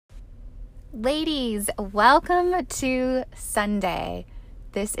Ladies, welcome to Sunday.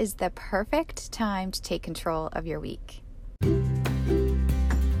 This is the perfect time to take control of your week.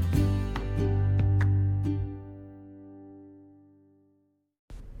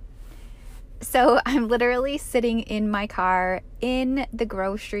 So I'm literally sitting in my car in the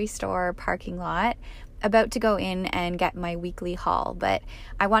grocery store parking lot, about to go in and get my weekly haul. But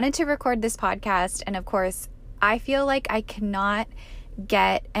I wanted to record this podcast, and of course, I feel like I cannot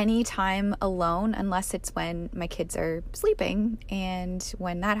get any time alone unless it's when my kids are sleeping. And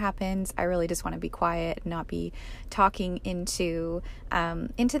when that happens, I really just want to be quiet and not be talking into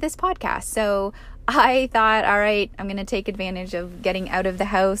this podcast. So I thought, all right, I'm going to take advantage of getting out of the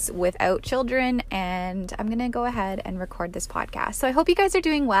house without children, and I'm going to go ahead and record this podcast. So I hope you guys are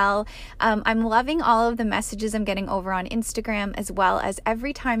doing well. I'm loving all of the messages I'm getting over on Instagram, as well as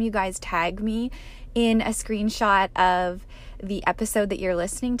every time you guys tag me in a screenshot of the episode that you're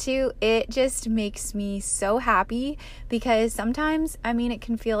listening to. It just makes me so happy, because sometimes, it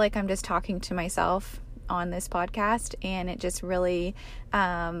can feel like I'm just talking to myself on this podcast, and it just really,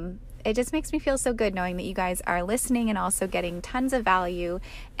 it just makes me feel so good knowing that you guys are listening and also getting tons of value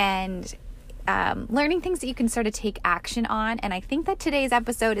and learning things that you can sort of take action on. And I think that today's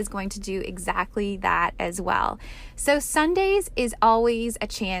episode is going to do exactly that as well. So Sundays is always a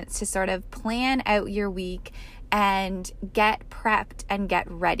chance to sort of plan out your week and get prepped and get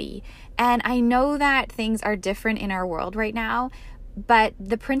ready. And I know that things are different in our world right now, but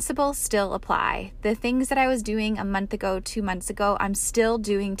the principles still apply. The things that I was doing a month ago, 2 months ago, I'm still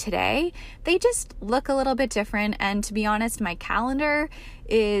doing today. They just look a little bit different. And to be honest, my calendar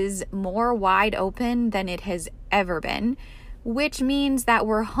is more wide open than it has ever been, which means that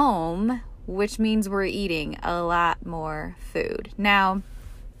we're home, which means we're eating a lot more food. Now,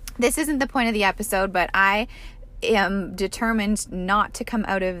 this isn't the point of the episode, but I am determined not to come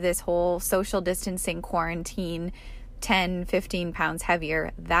out of this whole social distancing quarantine 10, 15 pounds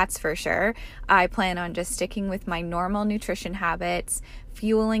heavier, that's for sure. I plan on just sticking with my normal nutrition habits,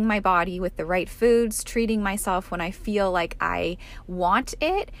 fueling my body with the right foods, treating myself when I feel like I want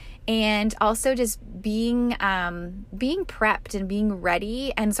it, and also just being prepped and being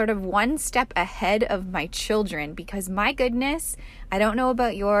ready and sort of one step ahead of my children, because my goodness, I don't know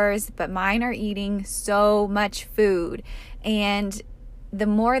about yours, but mine are eating so much food, and the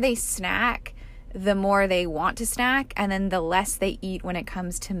more they snack, the more they want to snack, and then the less they eat when it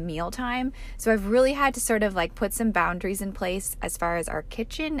comes to mealtime. So I've really had to sort of put some boundaries in place as far as our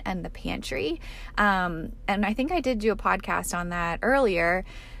kitchen and the pantry. And I think I did do a podcast on that earlier,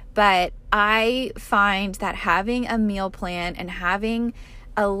 but I find that having a meal plan and having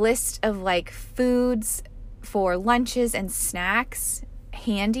a list of foods for lunches and snacks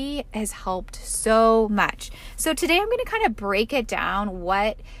handy has helped so much. So today I'm going to kind of break it down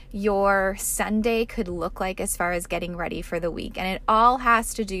what your Sunday could look like as far as getting ready for the week. And it all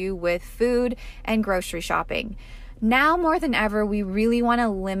has to do with food and grocery shopping. Now more than ever, we really want to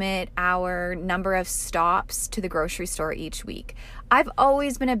limit our number of stops to the grocery store each week. I've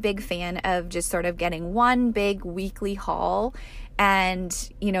always been a big fan of just sort of getting one big weekly haul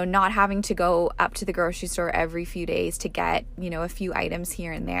and, not having to go up to the grocery store every few days to get, a few items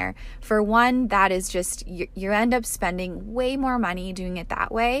here and there. For one, that is just, you end up spending way more money doing it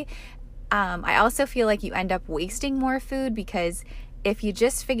that way. I also feel like you end up wasting more food, because if you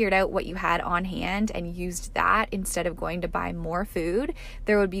just figured out what you had on hand and used that instead of going to buy more food,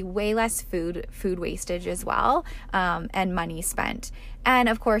 there would be way less food wastage as well, and money spent. And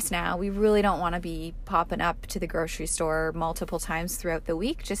of course, now we really don't want to be popping up to the grocery store multiple times throughout the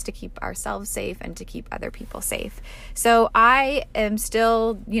week just to keep ourselves safe and to keep other people safe. So I am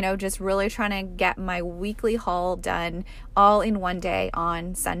still, just really trying to get my weekly haul done all in one day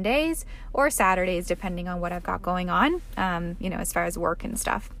on Sundays or Saturdays, depending on what I've got going on, as far as work and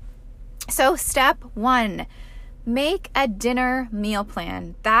stuff. So step 1, make a dinner meal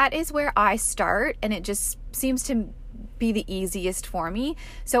plan. That is where I start, and it just seems to be the easiest for me.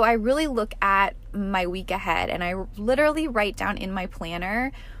 So I really look at my week ahead, and I literally write down in my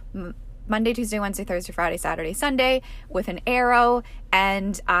planner Monday, Tuesday, Wednesday, Thursday, Friday, Saturday, Sunday with an arrow,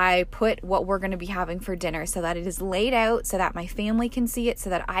 and I put what we're going to be having for dinner so that it is laid out, so that my family can see it, so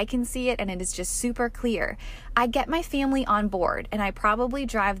that I can see it, and it is just super clear. I get my family on board, and I probably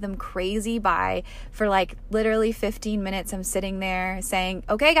drive them crazy for literally 15 minutes. I'm sitting there saying,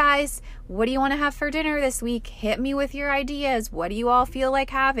 okay guys, what do you want to have for dinner this week? Hit me with your ideas. What do you all feel like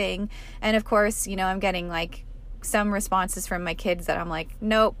having? And of course, I'm getting some responses from my kids that I'm like,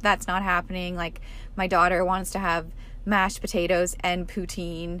 nope, that's not happening. My daughter wants to have mashed potatoes and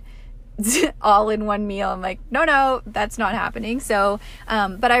poutine kids all in one meal. I'm like, no, that's not happening. So,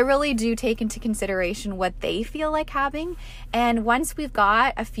 but I really do take into consideration what they feel like having. And once we've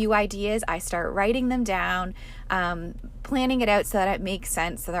got a few ideas, I start writing them down, planning it out so that it makes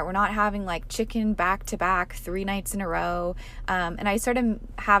sense, so that we're not having like chicken back to back 3 nights in a row. And I sort of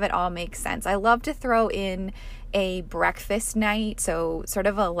have it all make sense. I love to throw in a breakfast night, so sort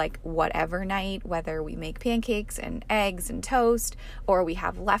of a like whatever night, whether we make pancakes and eggs and toast or we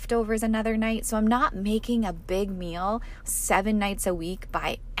have leftovers another night. So I'm not making a big meal 7 nights a week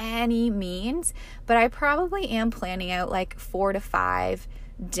by any means, but I probably am planning out like 4 to 5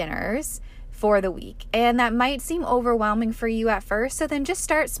 dinners for the week. And that might seem overwhelming for you at first, so then just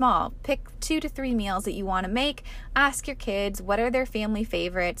start small. Pick 2 to 3 meals that you want to make. Ask your kids what are their family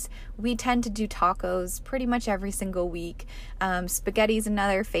favorites. We tend to do tacos pretty much every single week. Spaghetti's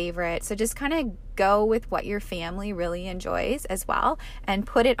another favorite. So just kind of go with what your family really enjoys as well and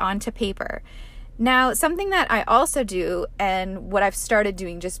put it onto paper. Now, something that I also do, and what I've started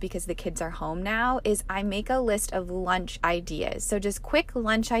doing just because the kids are home now, is I make a list of lunch ideas. So just quick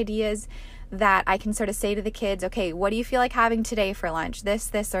lunch ideas that I can sort of say to the kids, okay, what do you feel like having today for lunch? This,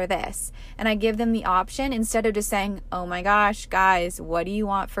 or this. And I give them the option instead of just saying, oh my gosh, guys, what do you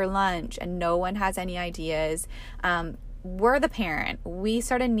want for lunch? And no one has any ideas. We're the parent. We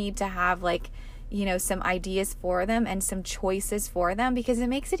sort of need to have like, some ideas for them and some choices for them, because it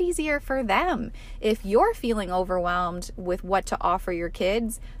makes it easier for them. If you're feeling overwhelmed with what to offer your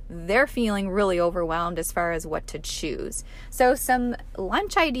kids, they're feeling really overwhelmed as far as what to choose. So some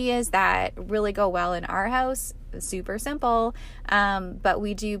lunch ideas that really go well in our house, super simple, but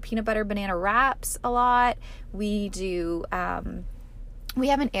we do peanut butter banana wraps a lot. We do, we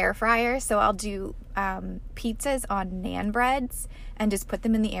have an air fryer, so I'll do pizzas on naan breads and just put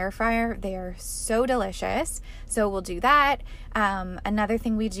them in the air fryer. They are so delicious. So we'll do that. Another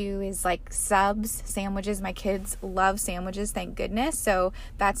thing we do is like subs, sandwiches. My kids love sandwiches, thank goodness. So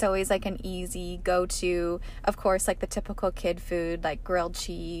that's always like an easy go-to. Of course, like the typical kid food, like grilled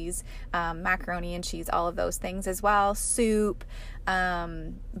cheese, macaroni and cheese, all of those things as well. Soup,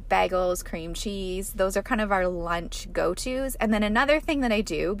 bagels, cream cheese. Those are kind of our lunch go-tos. And then another thing that I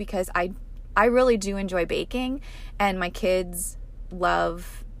do, because I really do enjoy baking, and my kids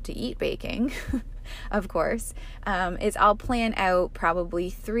love to eat baking, of course, is I'll plan out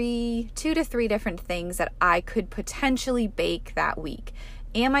probably 2 to 3 different things that I could potentially bake that week.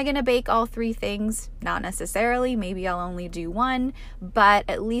 Am I going to bake all 3 things? Not necessarily. Maybe I'll only do 1, but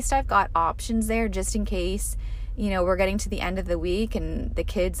at least I've got options there just in case, we're getting to the end of the week and the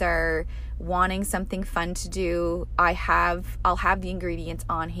kids are wanting something fun to do. I'll have the ingredients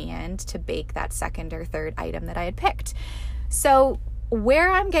on hand to bake that second or third item that I had picked. So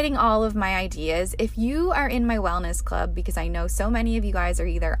where I'm getting all of my ideas, if you are in my wellness club, because I know so many of you guys are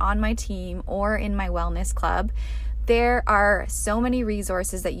either on my team or in my wellness club, there are so many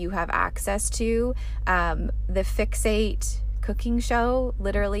resources that you have access to. The Fixate cooking show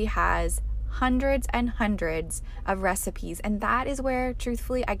literally has hundreds and hundreds of recipes, and that is where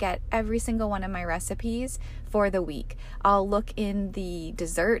truthfully I get every single one of my recipes for the week. I'll look in the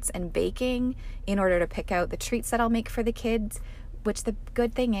desserts and baking in order to pick out the treats that I'll make for the kids, which the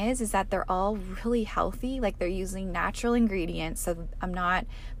good thing is that they're all really healthy. Like they're using natural ingredients, so I'm not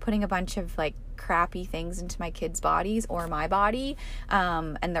putting a bunch of like crappy things into my kids' bodies or my body,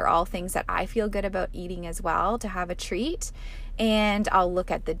 and they're all things that I feel good about eating as well to have a treat. And I'll look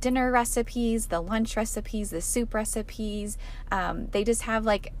at the dinner recipes, the lunch recipes, the soup recipes. They just have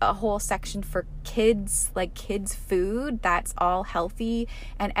like a whole section for kids, like kids food that's all healthy,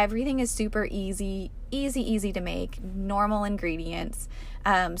 and everything is super easy to make, normal ingredients.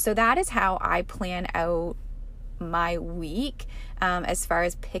 So that is how I plan out my week as far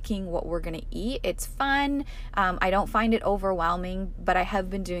as picking what we're going to eat. It's fun. I don't find it overwhelming, but I have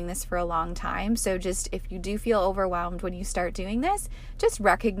been doing this for a long time. So just if you do feel overwhelmed when you start doing this, just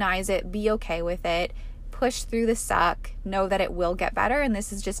recognize it, be okay with it, push through the suck, know that it will get better, and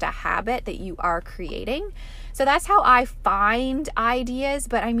this is just a habit that you are creating. So that's how I find ideas.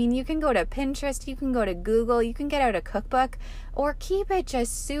 But I mean, you can go to Pinterest, you can go to Google, you can get out a cookbook, or keep it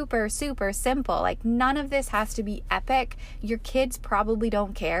just super, super simple. Like none of this has to be epic. Your kids probably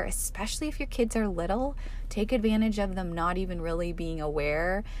don't care, especially if your kids are little. Take advantage of them not even really being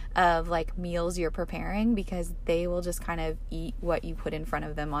aware of like meals you're preparing, because they will just kind of eat what you put in front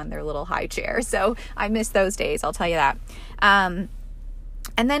of them on their little high chair. So I miss those days, I'll tell you that.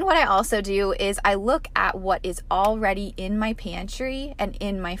 And then what I also do is I look at what is already in my pantry and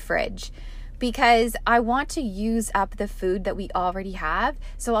in my fridge, because I want to use up the food that we already have.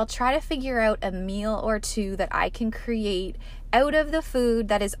 So I'll try to figure out a meal or two that I can create out of the food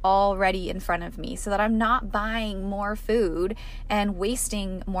that is already in front of me so that I'm not buying more food and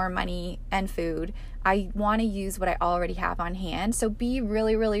wasting more money and food. I want to use what I already have on hand. So be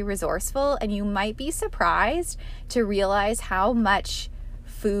really, really resourceful, and you might be surprised to realize how much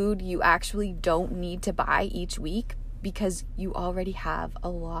food you actually don't need to buy each week because you already have a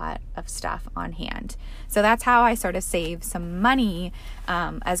lot of stuff on hand. So that's how I sort of save some money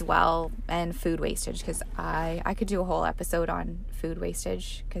as well, and food wastage, because I could do a whole episode on food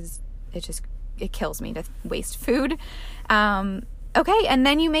wastage because it kills me to waste food. Okay, and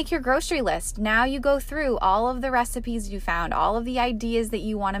then you make your grocery list. Now you go through all of the recipes you found, all of the ideas that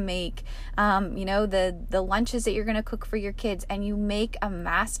you want to make, the lunches that you're going to cook for your kids, and you make a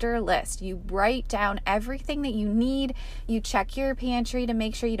master list. You write down everything that you need. You check your pantry to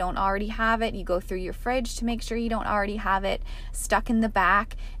make sure you don't already have it. You go through your fridge to make sure you don't already have it stuck in the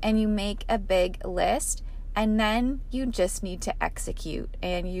back, and you make a big list. And then you just need to execute,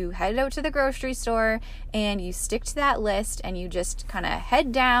 and you head out to the grocery store and you stick to that list, and you just kind of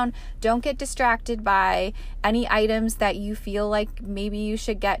head down. Don't get distracted by any items that you feel like maybe you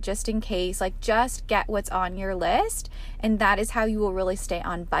should get just in case. Like, just get what's on your list, and that is how you will really stay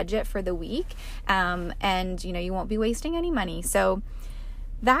on budget for the week. And you won't be wasting any money. So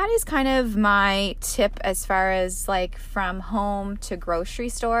that is kind of my tip as far as like from home to grocery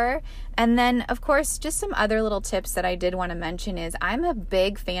store. And then, of course, just some other little tips that I did want to mention is I'm a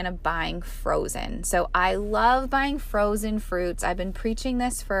big fan of buying frozen. So I love buying frozen fruits. I've been preaching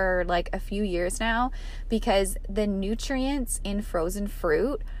this for like a few years now because the nutrients in frozen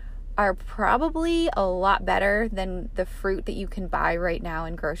fruit are probably a lot better than the fruit that you can buy right now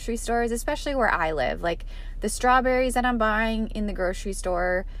in grocery stores, especially where I live. Like the strawberries that I'm buying in the grocery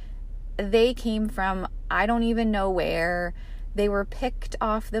store, they came from I don't even know where. They were picked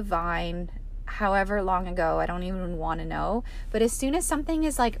off the vine however long ago. I don't even want to know. But as soon as something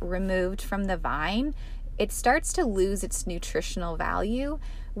is like removed from the vine, it starts to lose its nutritional value.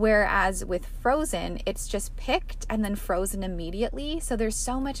 Whereas with frozen, it's just picked and then frozen immediately. So there's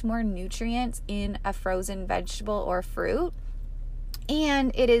so much more nutrients in a frozen vegetable or fruit.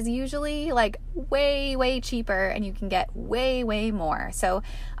 And it is usually like way, way cheaper, and you can get way, way more. So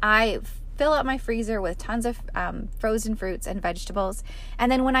I fill up my freezer with tons of frozen fruits and vegetables.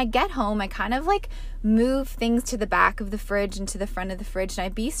 And then when I get home, I kind of like move things to the back of the fridge and to the front of the fridge, and I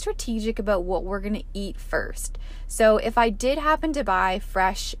be strategic about what we're going to eat first. So if I did happen to buy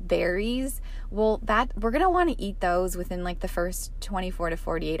fresh berries, well, that we're going to want to eat those within like the first 24 to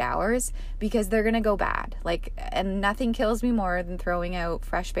 48 hours because they're going to go bad. And nothing kills me more than throwing out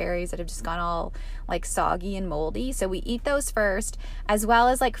fresh berries that have just gone all like soggy and moldy. So we eat those first, as well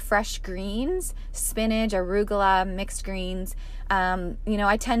as like fresh greens, spinach, arugula, mixed greens.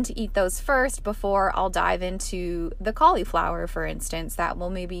 I tend to eat those first before I'll dive into the cauliflower, for instance. That will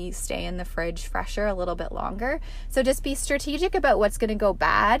maybe stay in the fridge fresher a little bit longer. So just be strategic about what's going to go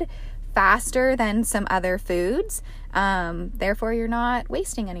bad faster than some other foods. Therefore, you're not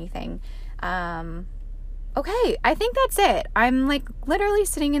wasting anything. Okay, I think that's it. I'm like literally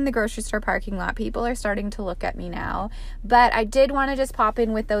sitting in the grocery store parking lot. People are starting to look at me now, but I did want to just pop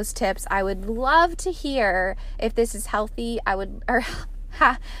in with those tips. I would love to hear if this is healthy.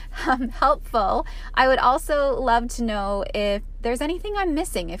 Helpful. I would also love to know if there's anything I'm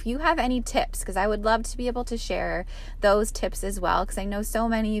missing, if you have any tips, because I would love to be able to share those tips as well, because I know so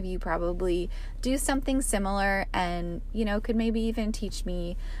many of you probably do something similar and, could maybe even teach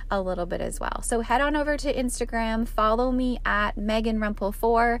me a little bit as well. So head on over to Instagram, follow me at Megan Rumpel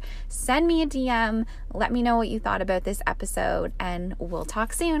 4, send me a DM, let me know what you thought about this episode, and we'll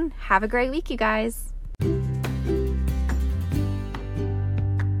talk soon. Have a great week, you guys.